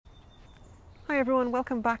Hi everyone,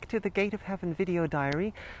 welcome back to the Gate of Heaven video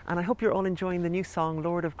diary, and I hope you're all enjoying the new song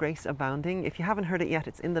Lord of Grace Abounding. If you haven't heard it yet,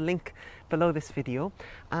 it's in the link below this video.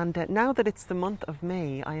 And now that it's the month of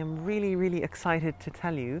May, I am really excited to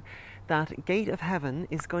tell you that Gate of Heaven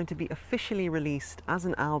is going to be officially released as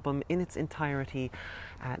an album in its entirety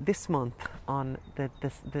this month on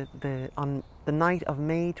the night of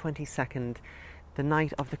May 22nd, the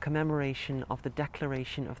night of the commemoration of the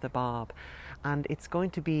declaration of the Bab. And it's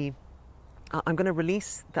going to be I'm going to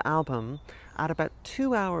release the album at about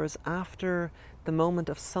 2 hours after the moment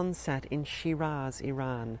of sunset in Shiraz,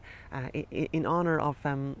 Iran, in honor of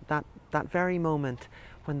that very moment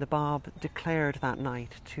when the Bab declared that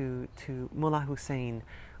night to Mullah Hussein,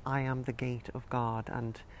 "I am the gate of God,"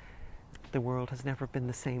 and the world has never been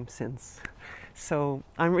the same since. So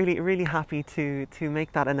I'm really happy to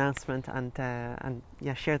make that announcement and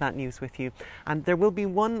share that news with you. And there will be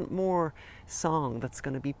one more song that's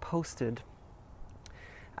going to be posted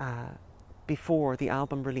before the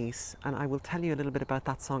album release, and I will tell you a little bit about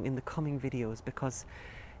that song in the coming videos, because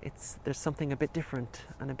there's something a bit different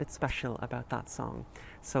and a bit special about that song.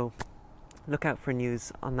 So look out for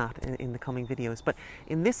news on that in the coming videos. But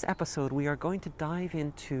in this episode we are going to dive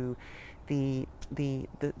into the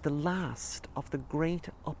last of the great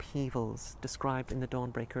upheavals described in the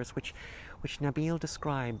Dawnbreakers, which Nabil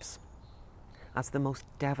describes as the most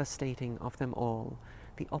devastating of them all,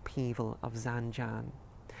 the upheaval of Zanján.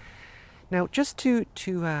 Now, just to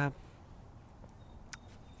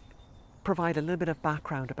provide a little bit of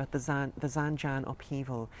background about the Zanján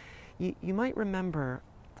upheaval, you might remember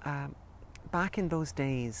back in those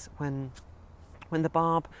days when the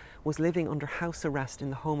Bab was living under house arrest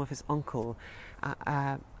in the home of his uncle,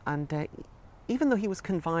 and even though he was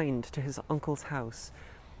confined to his uncle's house,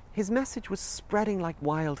 his message was spreading like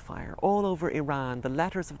wildfire all over Iran. The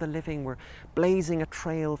letters of the living were blazing a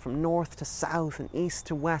trail from north to south and east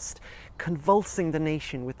to west, convulsing the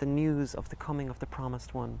nation with the news of the coming of the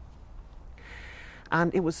Promised One.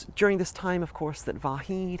 And it was during this time, of course, that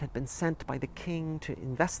Vahid had been sent by the king to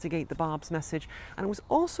investigate the Bab's message. And it was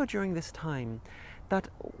also during this time that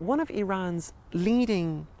one of Iran's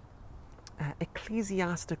leading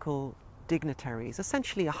ecclesiastical dignitaries,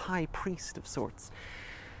 essentially a high priest of sorts,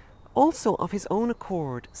 also of his own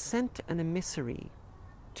accord sent an emissary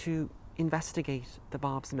to investigate the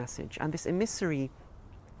Bab's message. And this emissary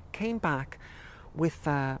came back with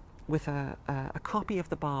a copy of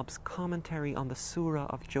the Bab's commentary on the Surah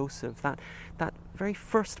of Joseph, that very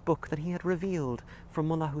first book that he had revealed for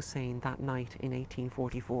Mullah Hussein that night in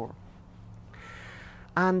 1844.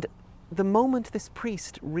 And the moment this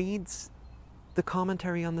priest reads the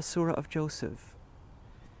commentary on the Surah of Joseph,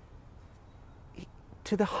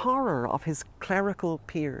 to the horror of his clerical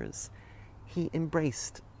peers, he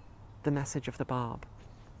embraced the message of the Bab.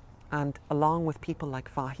 And along with people like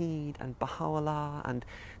Vahid and Baha'u'llah and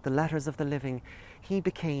the letters of the living, he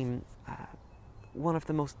became one of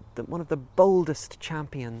the boldest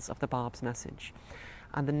champions of the Bab's message.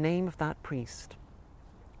 And the name of that priest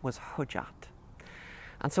was Hujjat.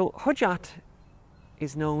 And so Hujjat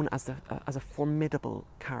is known as a formidable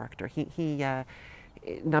character.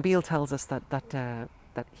 Nabil tells us that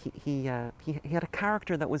he had a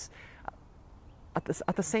character that was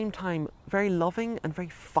at the same time very loving and very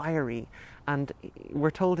fiery, and we're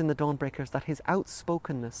told in the Dawnbreakers that his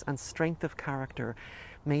outspokenness and strength of character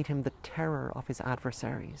made him the terror of his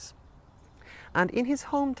adversaries. And in his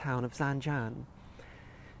hometown of Zanján,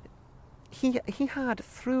 he had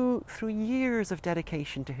through years of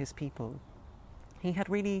dedication to his people, he had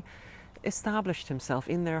really established himself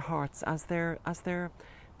in their hearts as their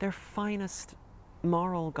finest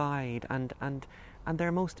moral guide and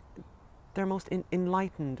their most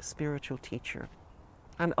enlightened spiritual teacher.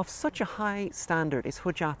 And of such a high standard is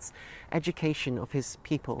Hujjat's education of his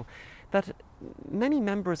people that many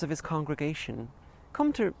members of his congregation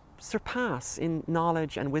come to surpass in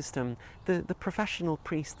knowledge and wisdom the professional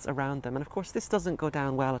priests around them. And of course this doesn't go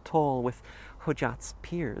down well at all with Hujjat's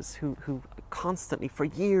peers, who constantly for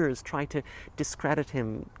years try to discredit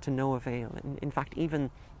him to no avail. In fact,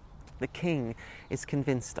 even the king is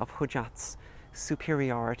convinced of Hujjat's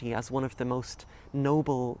superiority as one of the most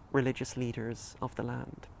noble religious leaders of the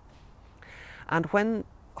land. And when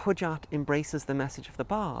Hujjat embraces the message of the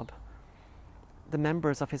Bab, the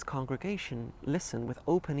members of his congregation listen with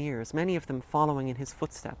open ears, many of them following in his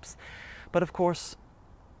footsteps. But of course,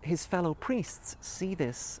 his fellow priests see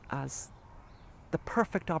this as the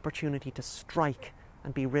perfect opportunity to strike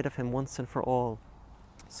and be rid of him once and for all.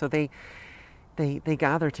 So they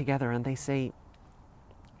gather together and they say,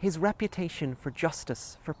 "His reputation for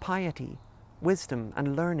justice, for piety, wisdom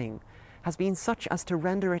and learning has been such as to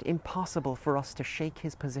render it impossible for us to shake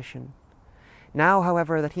his position. Now,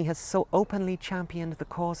 however, that he has so openly championed the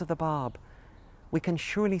cause of the Bab, we can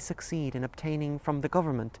surely succeed in obtaining from the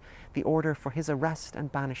government the order for his arrest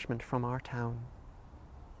and banishment from our town.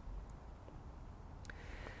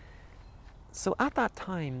 So at that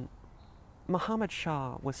time, Muhammad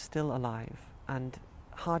Shah was still alive, and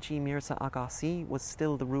Haji Mirza Agassi was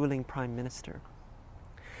still the ruling prime minister.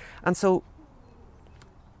 And so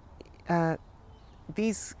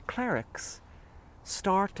these clerics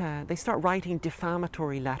start writing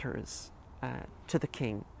defamatory letters to the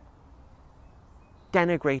king,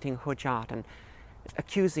 denigrating Hujjat and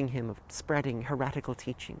accusing him of spreading heretical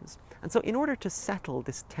teachings. And so in order to settle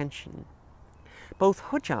this tension, both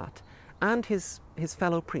Hujjat and his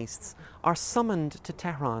fellow priests are summoned to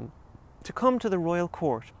Tehran to come to the royal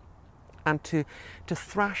court and to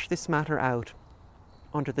thrash this matter out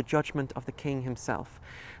under the judgment of the king himself.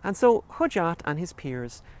 And so Hujjat and his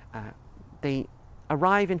peers, they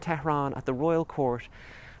arrive in Tehran at the royal court,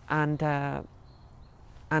 and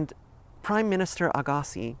Prime Minister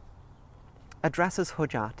Agassi addresses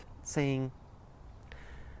Hujjat, saying,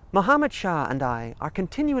 "Muhammad Shah and I are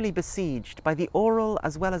continually besieged by the oral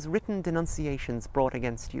as well as written denunciations brought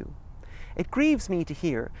against you. It grieves me to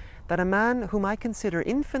hear that a man whom I consider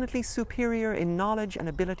infinitely superior in knowledge and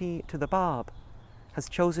ability to the Bab has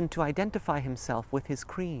chosen to identify himself with his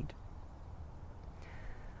creed."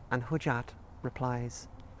 And Hujjat replies,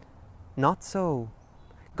 "Not so.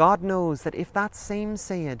 God knows that if that same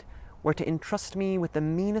Sayyid were to entrust me with the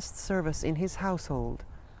meanest service in his household,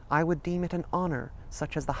 I would deem it an honour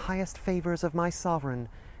such as the highest favours of my sovereign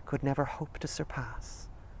could never hope to surpass."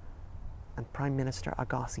 And Prime Minister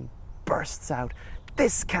Agassi bursts out,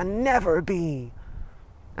 "This can never be!"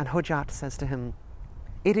 And Hujjat says to him,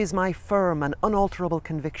 "It is my firm and unalterable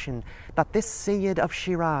conviction that this Sayyid of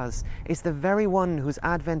Shiraz is the very one whose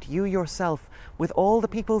advent you yourself, with all the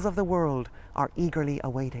peoples of the world, are eagerly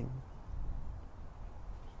awaiting."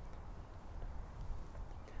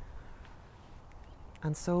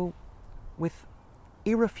 And so, with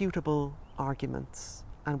irrefutable arguments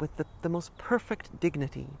and with the most perfect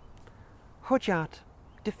dignity, Hujjat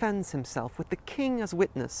defends himself with the king as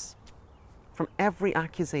witness from every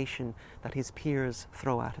accusation that his peers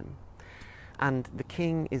throw at him. And the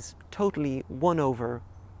king is totally won over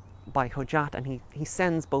by Hujjat, and he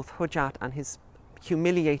sends both Hujjat and his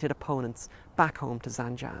humiliated opponents back home to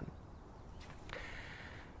Zanján.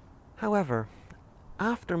 However,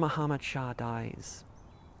 after Muhammad Shah dies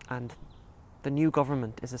and the new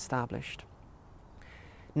government is established,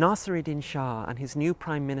 Nasiruddin Shah and his new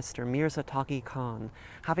prime minister Mirza Taghi Khan,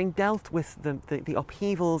 having dealt with the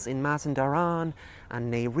upheavals in Mazandaran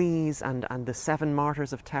and Nayriz and the 7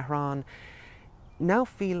 martyrs of Tehran, now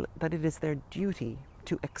feel that it is their duty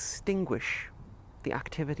to extinguish the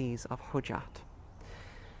activities of Hujjat.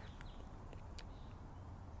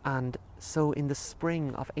 And so in the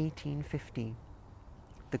spring of 1850,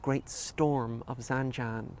 the great storm of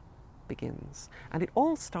Zanján begins. And it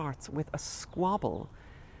all starts with a squabble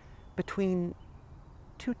between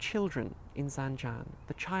 2 children in Zanján,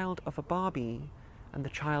 the child of a Babi and the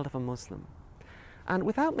child of a Muslim. And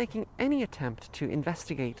without making any attempt to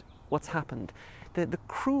investigate what's happened, the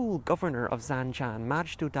cruel governor of Zanján,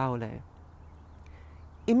 Majd-ud-Dawla,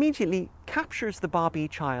 immediately captures the Babi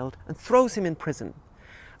child and throws him in prison.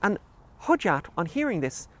 And Hujjat, on hearing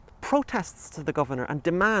this, protests to the governor and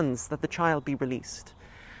demands that the child be released.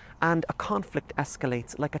 And a conflict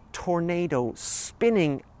escalates like a tornado,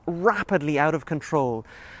 spinning rapidly out of control.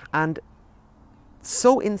 And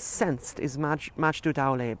so incensed is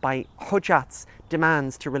Majd-ud-Dawla by Hujjat's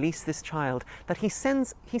demands to release this child that he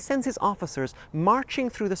sends his officers marching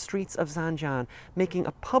through the streets of Zanján, making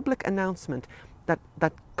a public announcement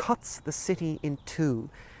that cuts the city in 2,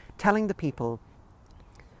 telling the people,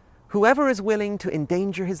 "Whoever is willing to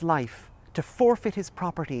endanger his life, to forfeit his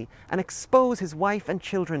property, and expose his wife and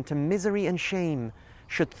children to misery and shame,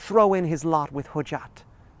 should throw in his lot with Hujjat.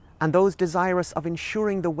 And those desirous of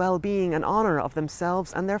ensuring the well-being and honour of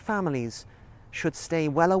themselves and their families should stay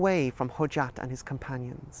well away from Hujjat and his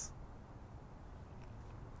companions."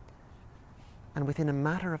 And within a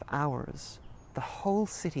matter of hours, the whole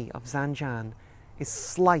city of Zanján is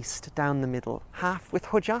sliced down the middle, half with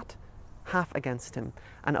Hujjat, half against him.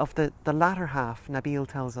 And of the latter half, Nabil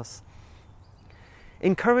tells us,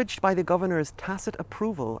 "Encouraged by the governor's tacit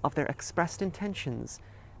approval of their expressed intentions,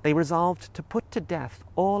 they resolved to put to death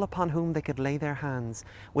all upon whom they could lay their hands,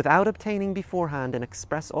 without obtaining beforehand an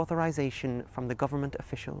express authorization from the government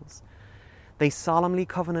officials. They solemnly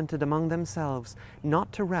covenanted among themselves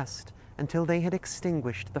not to rest until they had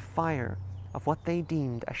extinguished the fire of what they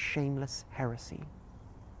deemed a shameless heresy.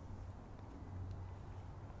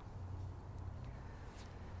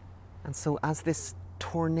 And so as this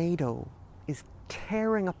tornado is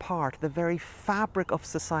tearing apart the very fabric of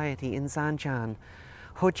society in Zanján,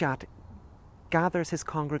 Hujjat gathers his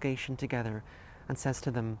congregation together and says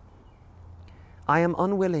to them, "I am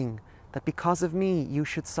unwilling that because of me you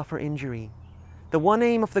should suffer injury. The one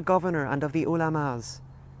aim of the governor and of the ulamas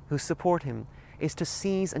who support him is to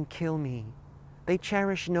seize and kill me. They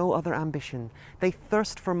cherish no other ambition. They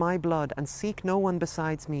thirst for my blood and seek no one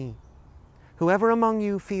besides me. Whoever among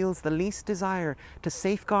you feels the least desire to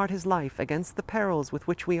safeguard his life against the perils with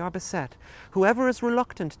which we are beset, whoever is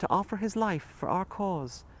reluctant to offer his life for our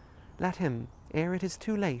cause, let him, ere it is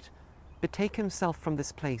too late, betake himself from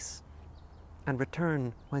this place and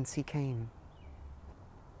return whence he came."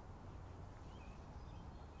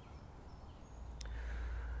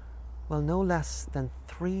 Well, no less than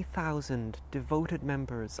 3,000 devoted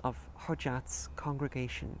members of Hujjat's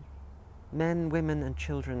congregation, men, women and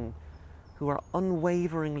children who are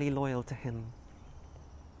unwaveringly loyal to him,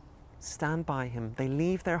 stand by him. They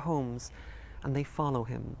leave their homes and they follow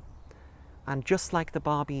him. And just like the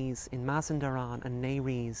Babis in Mazandaran and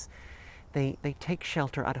Nehriz, they take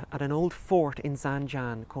shelter at an old fort in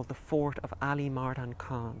Zanján called the Fort of Ali Mardan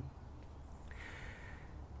Khan.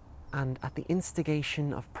 And at the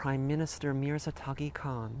instigation of Prime Minister Mirza Taghi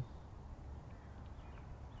Khan,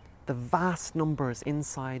 the vast numbers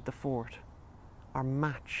inside the fort are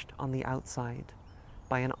matched on the outside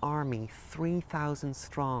by an army 3,000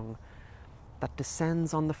 strong that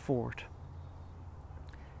descends on the fort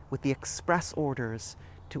with the express orders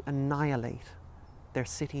to annihilate their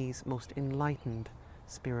city's most enlightened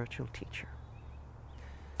spiritual teacher.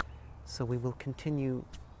 So we will continue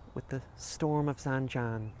with the storm of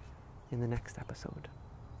Zanján in the next episode.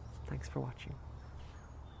 Thanks for watching.